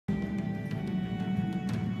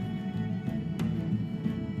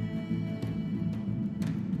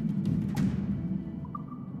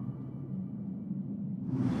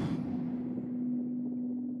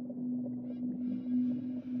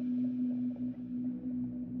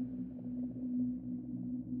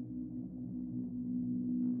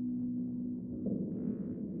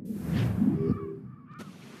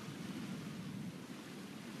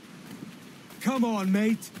Come on,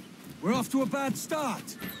 mate. We're off to a bad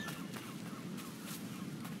start.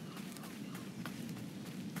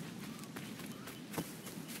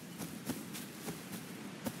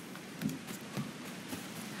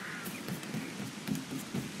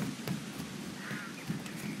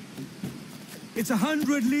 It's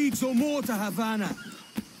 100 leagues or more to Havana.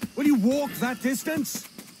 Will you walk that distance?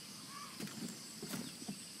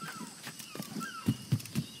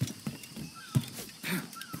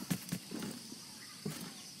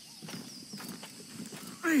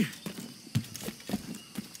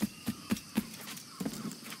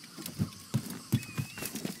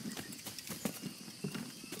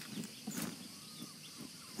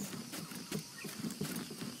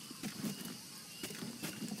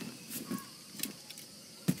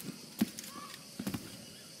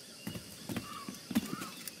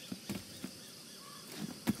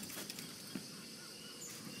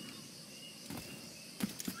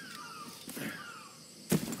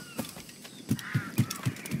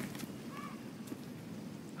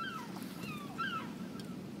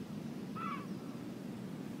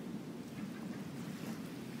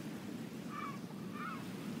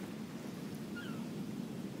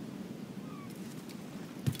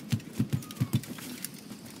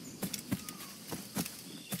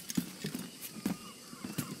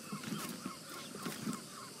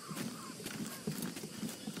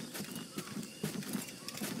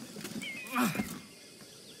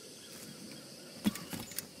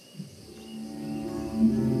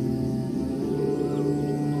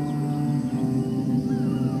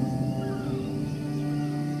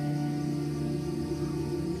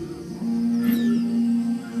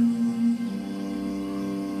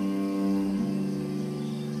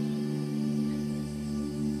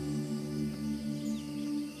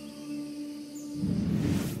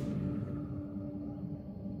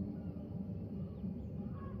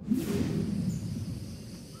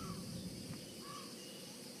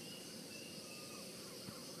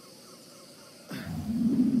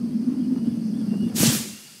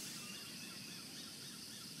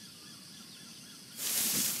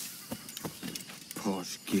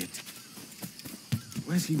 Posh git.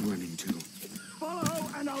 Where's he running to? Follow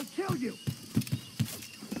and I'll kill you!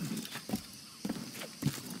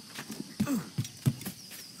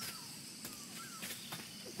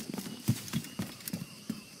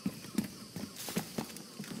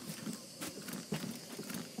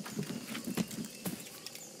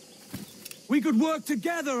 We could work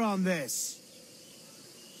together on this.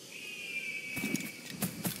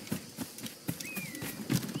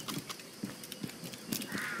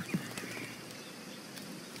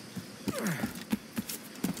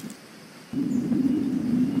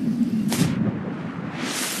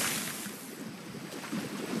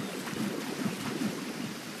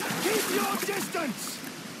 Keep your distance!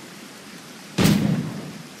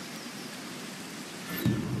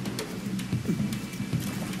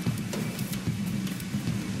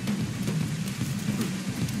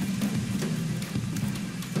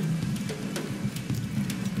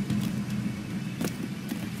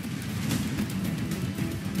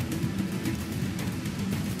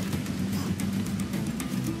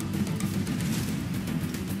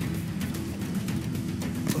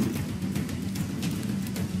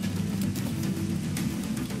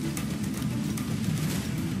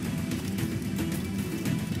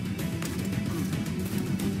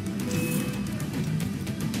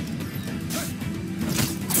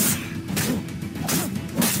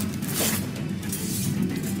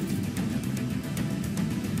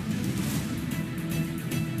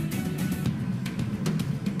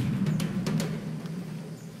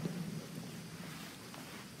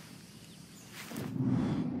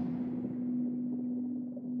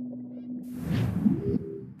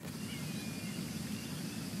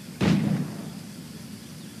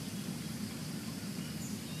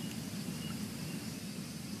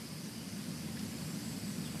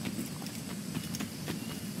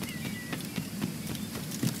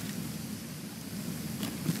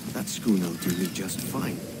 That schooner will do me just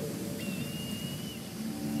fine.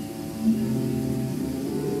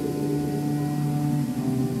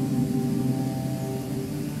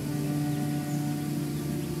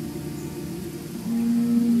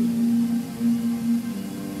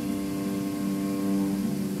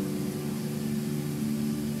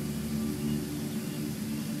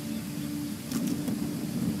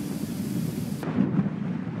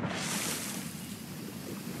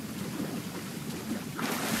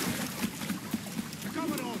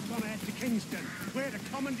 Where to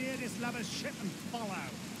commandeer this lover's ship and follow.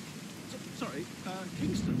 Sorry,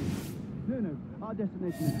 Kingston? No, our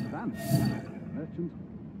destination is Havana. Merchants.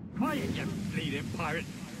 Quiet, you bleeding pirate.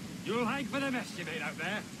 You'll hang for the mess you made out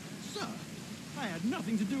there. Sir, I had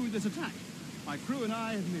nothing to do with this attack. My crew and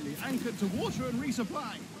I have merely anchored to water and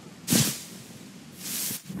resupply.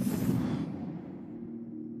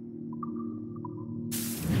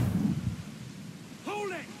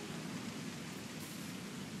 Hold it!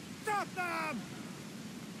 Stop them!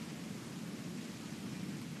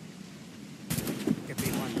 Give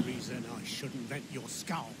me one reason I shouldn't vent your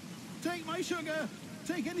skull. Take my sugar.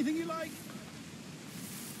 Take anything you like.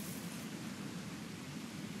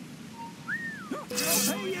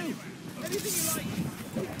 I'll pay you. Anything you like.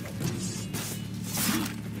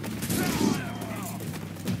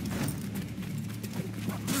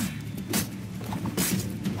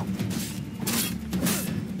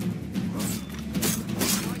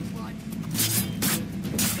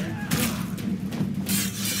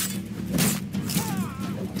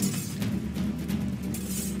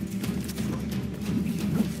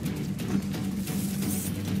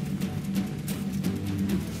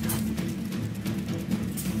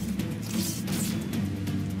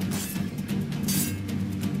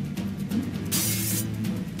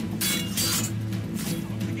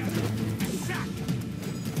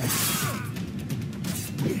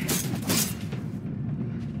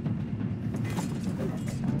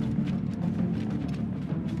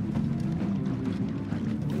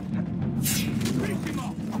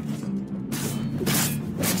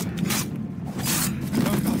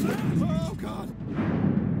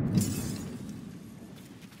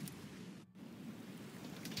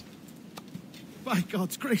 By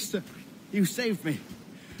God's grace, sir, you saved me.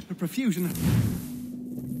 A profusion.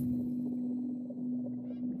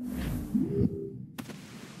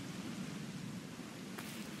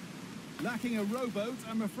 Lacking a rowboat,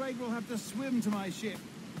 I'm afraid we'll have to swim to my ship.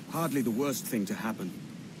 Hardly the worst thing to happen.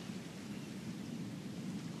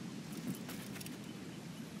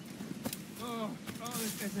 Oh,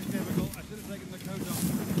 this is difficult. I should have taken the coat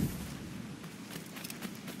off.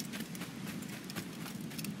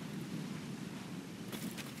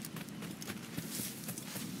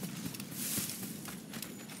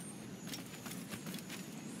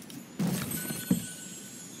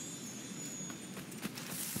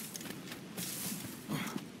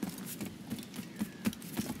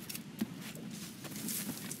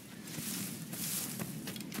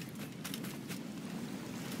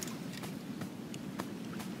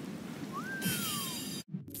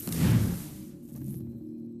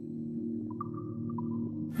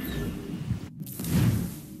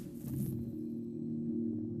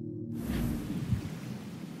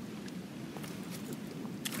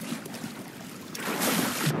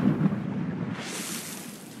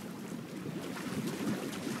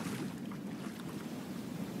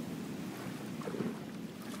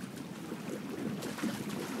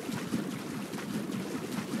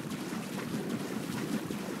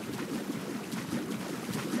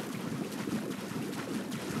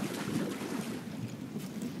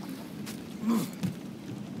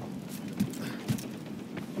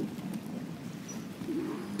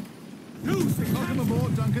 Welcome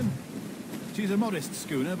aboard, Duncan. She's a modest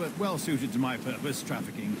schooner, but well suited to my purpose,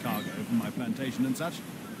 trafficking cargo from my plantation and such.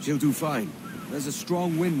 She'll do fine. There's a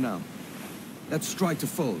strong wind now. Let's strike to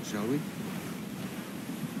full, shall we?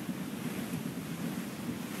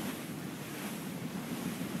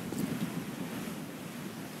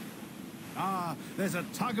 Ah, there's a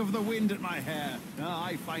tug of the wind at my hair. Ah,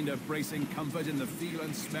 I find a bracing comfort in the feel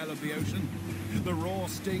and smell of the ocean. The raw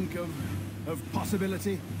stink of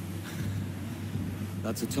possibility.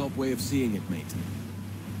 That's a top way of seeing it, mate.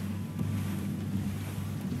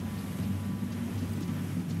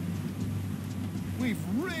 We've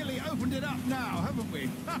really opened it up now, haven't we?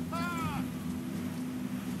 Ha ha!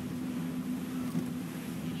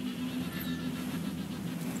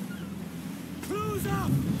 Cruise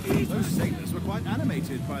up! Those sailors were quite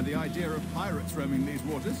animated by the idea of pirates roaming these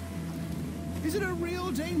waters. Is it a real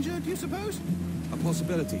danger, do you suppose? A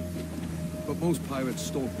possibility. But most pirates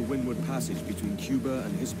stalk the windward passage between Cuba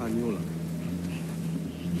and Hispaniola.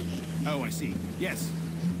 Oh, I see. Yes,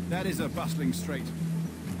 that is a bustling strait.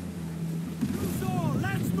 Cruise on,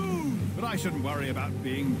 let's move! But I shouldn't worry about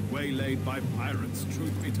being waylaid by pirates,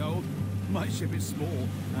 truth be told. My ship is small,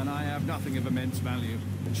 and I have nothing of immense value.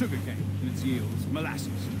 Sugarcane and its yields,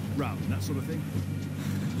 molasses, rum, that sort of thing.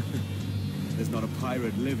 There's not a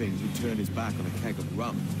pirate living who'd turn his back on a keg of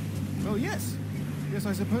rum. Well, yes. Yes,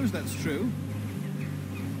 I suppose that's true.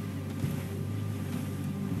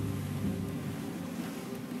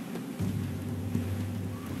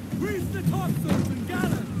 Reef the topsails and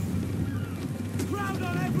gallants! Crowd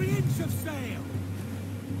on every inch of sail!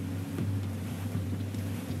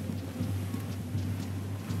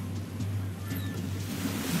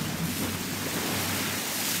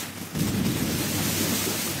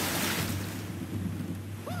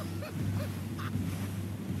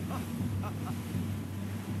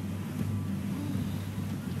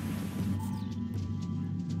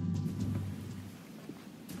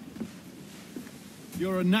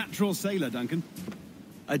 You're a natural sailor, Duncan.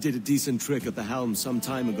 I did a decent trick at the helm some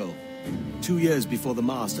time ago. 2 years before the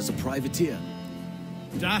mast as a privateer.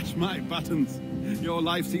 Dash my buttons. Your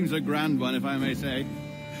life seems a grand one, if I may say.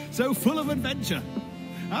 So full of adventure.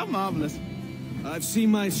 How marvelous. I've seen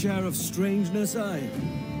my share of strangeness, aye.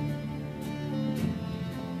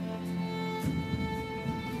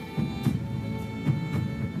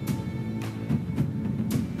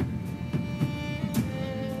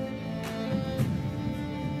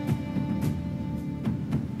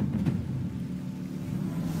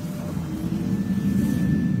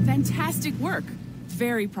 Fantastic work.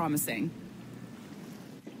 Very promising.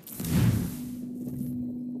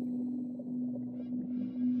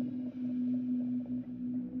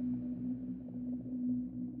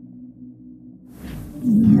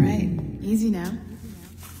 All right, easy now.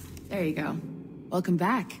 There you go. Welcome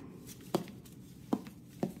back.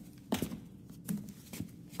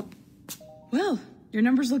 Well, your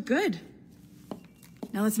numbers look good.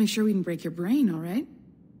 Now let's make sure we can break your brain, all right?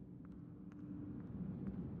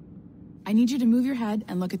 I need you to move your head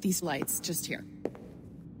and look at these lights just here.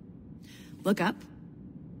 Look up.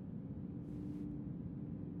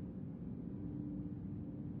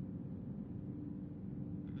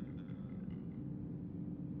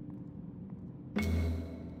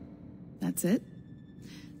 That's it.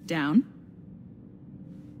 Down.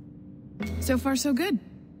 So far, so good.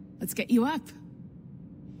 Let's get you up.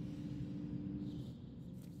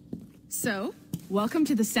 So, welcome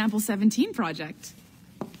to the Sample 17 project.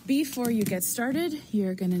 Before you get started,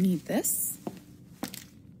 you're gonna need this.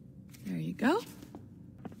 There you go.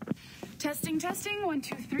 Testing, testing, 1,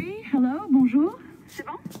 2, 3. Hello, bonjour. C'est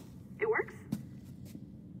bon? It works?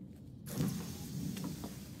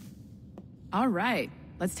 All right,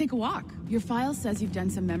 let's take a walk. Your file says you've done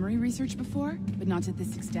some memory research before, but not to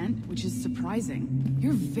this extent, which is surprising.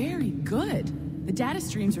 You're very good. The data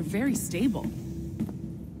streams are very stable.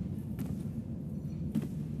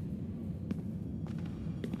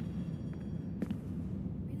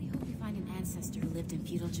 Lived in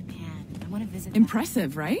feudal Japan. I want to visit.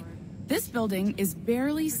 Impressive, right? This building is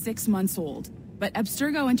barely 6 months old, but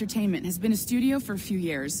Abstergo Entertainment has been a studio for a few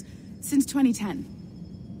years, since 2010.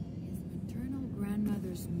 His maternal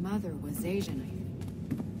grandmother's mother was Asian, I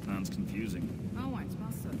think. Sounds confusing. Oh, I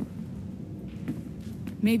smell so.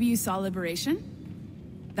 Maybe you saw Liberation?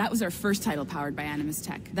 That was our first title powered by Animus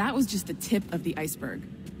Tech. That was just the tip of the iceberg.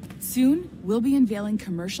 Soon, we'll be unveiling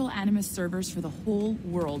commercial Animus servers for the whole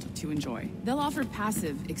world to enjoy. They'll offer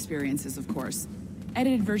passive experiences, of course,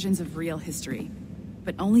 edited versions of real history,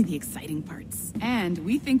 but only the exciting parts. And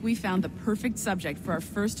we think we found the perfect subject for our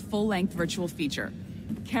first full-length virtual feature,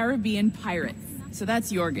 Caribbean Pirates. So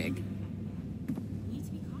that's your gig. You need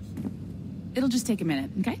to be cautious. It'll just take a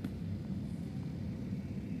minute, okay?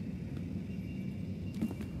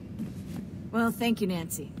 Well, thank you,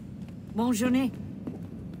 Nancy. Bonne journée.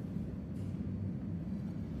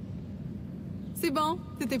 C'est bon,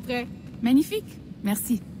 c'était prêt. Magnifique.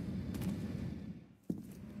 Merci.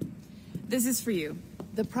 This is for you.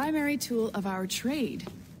 The primary tool of our trade.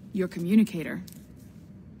 Your communicator.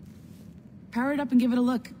 Power it up and give it a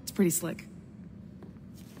look. It's pretty slick.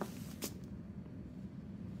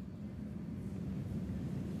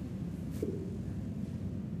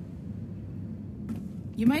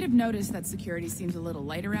 You might have noticed that security seems a little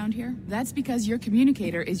light around here. That's because your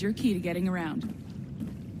communicator is your key to getting around.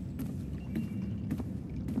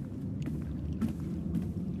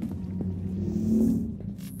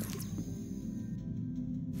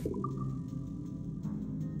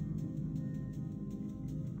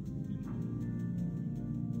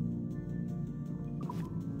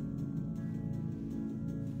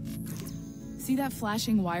 See that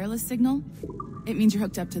flashing wireless signal? It means you're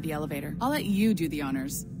hooked up to the elevator. I'll let you do the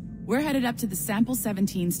honors. We're headed up to the Sample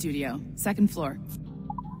 17 studio, 2nd floor.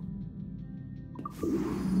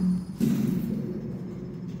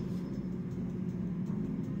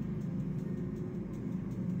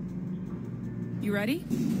 You ready?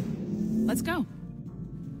 Let's go.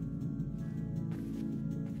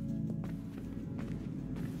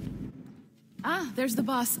 Ah, there's the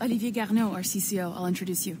boss, Olivier Garneau, our CCO. I'll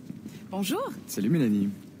introduce you. Bonjour. Salut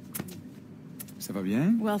Mélanie. Ça va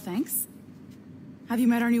bien? Well, thanks. Have you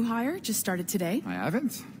met our new hire? Just started today. I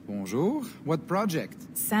haven't. Bonjour. What project?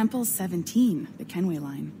 Sample 17, the Kenway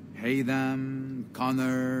line. Haytham,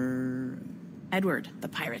 Connor... Edward, the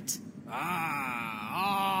pirate.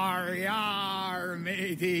 Ah, yar,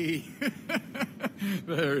 matey.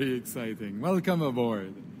 Very exciting. Welcome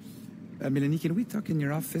aboard. Mélanie, can we talk in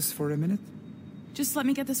your office for a minute? Just let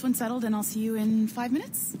me get this one settled and I'll see you in 5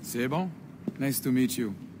 minutes. C'est bon. Nice to meet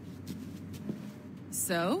you.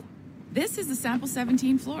 So, This is the Sample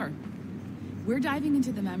 17 floor. We're diving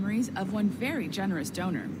into the memories of one very generous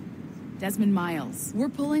donor, Desmond Miles. We're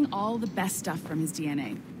pulling all the best stuff from his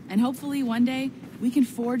DNA. And hopefully one day, we can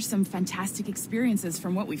forge some fantastic experiences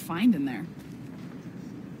from what we find in there.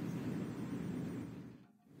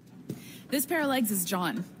 This pair of legs is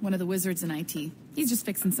John, one of the wizards in IT. He's just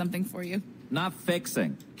fixing something for you. Not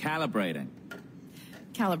fixing, calibrating.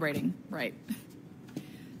 Calibrating, right.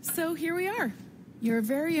 So here we are, your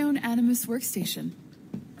very own Animus workstation.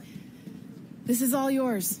 This is all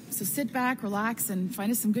yours, so sit back, relax, and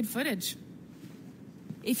find us some good footage.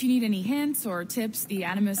 If you need any hints or tips, the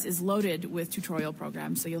Animus is loaded with tutorial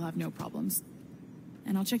programs, so you'll have no problems.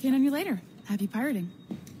 And I'll check in on you later. Happy pirating.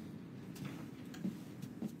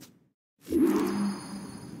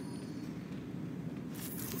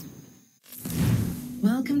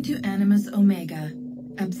 Welcome to Animus Omega,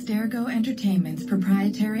 Abstergo Entertainment's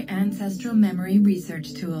proprietary ancestral memory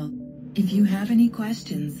research tool. If you have any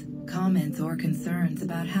questions, comments, or concerns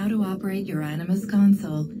about how to operate your Animus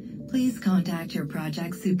console, please contact your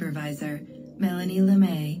project supervisor, Melanie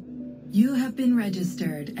LeMay. You have been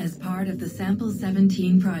registered as part of the Sample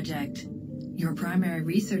 17 project. Your primary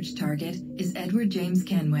research target is Edward James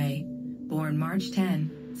Kenway, born March 10,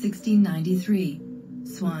 1693,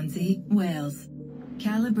 Swansea, Wales.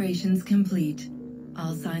 Calibrations complete.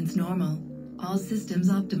 All signs normal. All systems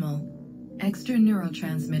optimal. Extra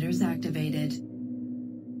neurotransmitters activated.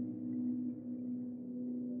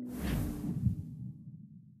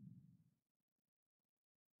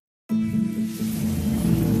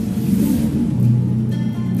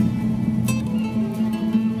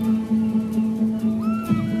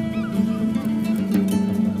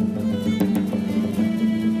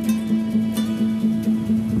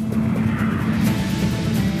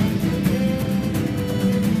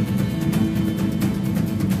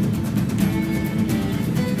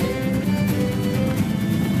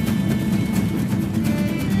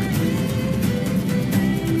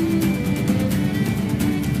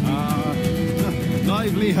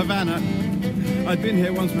 Havana. I'd been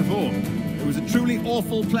here once before. It was a truly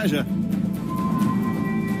awful pleasure.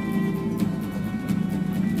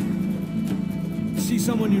 See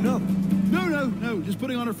someone you know? No, just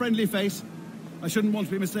putting on a friendly face. I shouldn't want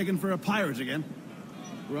to be mistaken for a pirate again.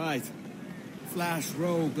 Right. Flash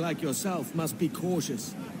rogue like yourself must be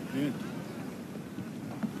cautious. Yeah.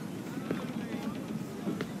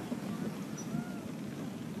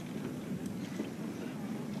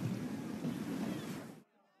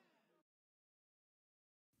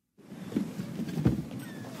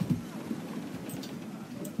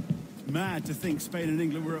 Mad to think Spain and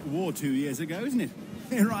England were at war 2 years ago, isn't it?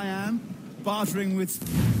 Here I am, bartering with...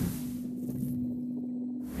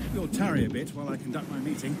 You'll tarry a bit while I conduct my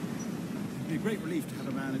meeting. It'd be a great relief to have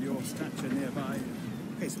a man of your stature nearby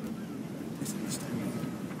in case of a misunderstanding.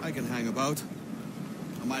 I can hang about.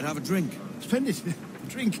 I might have a drink. Splendid.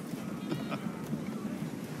 Drink.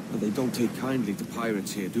 But they don't take kindly to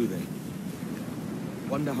pirates here, do they?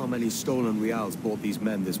 Wonder how many stolen reals bought these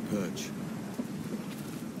men this perch.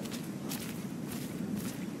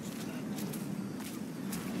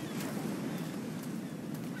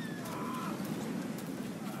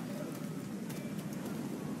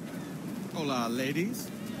 Hola, ladies.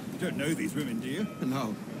 You don't know these women, do you?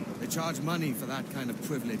 No. They charge money for that kind of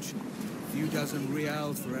privilege. A few dozen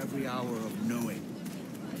reals for every hour of knowing.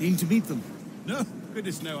 Keen to meet them? No.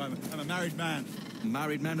 Goodness, no. I'm a married man. A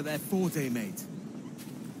married man of their forte, mate.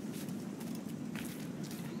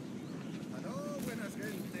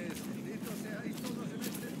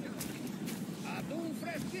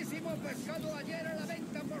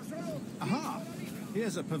 Aha!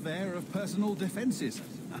 Here's a purveyor of personal defenses.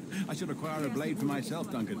 I should acquire a blade for myself,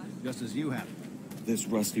 Duncan, just as you have. This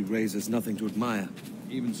rusty razor's nothing to admire.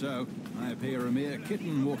 Even so, I appear a mere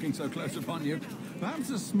kitten walking so close upon you. Perhaps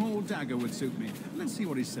a small dagger would suit me. Let's see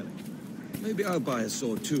what he's selling. Maybe I'll buy a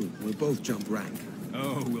sword too. We'll both jump rank.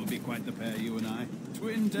 Oh, we'll be quite the pair, you and I.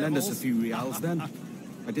 Twin devils. Lend us a few reals, then.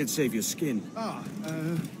 I did save your skin.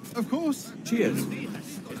 Of course. Cheers.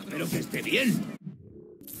 Espero que esté bien.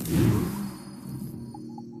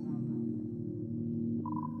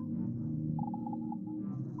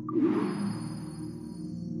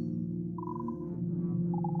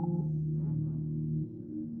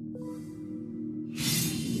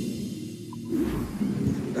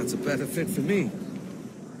 That's a better fit for me.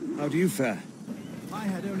 How do you fare? I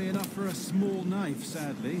had only enough for a small knife,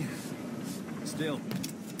 sadly. Still,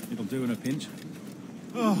 it'll do in a pinch.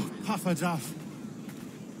 Oh, puffer duff.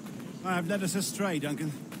 I have led us astray,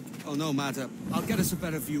 Duncan. Oh, no matter. I'll get us a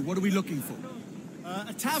better view. What are we looking for?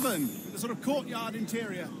 A tavern with a sort of courtyard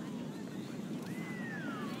interior.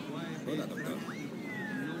 Hola, doctor.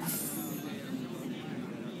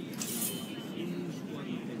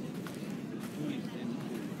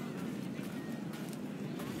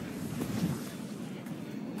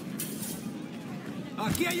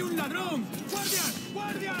 ¡Aquí hay un ladrón! ¡Guardias!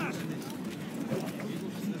 ¡Guardias!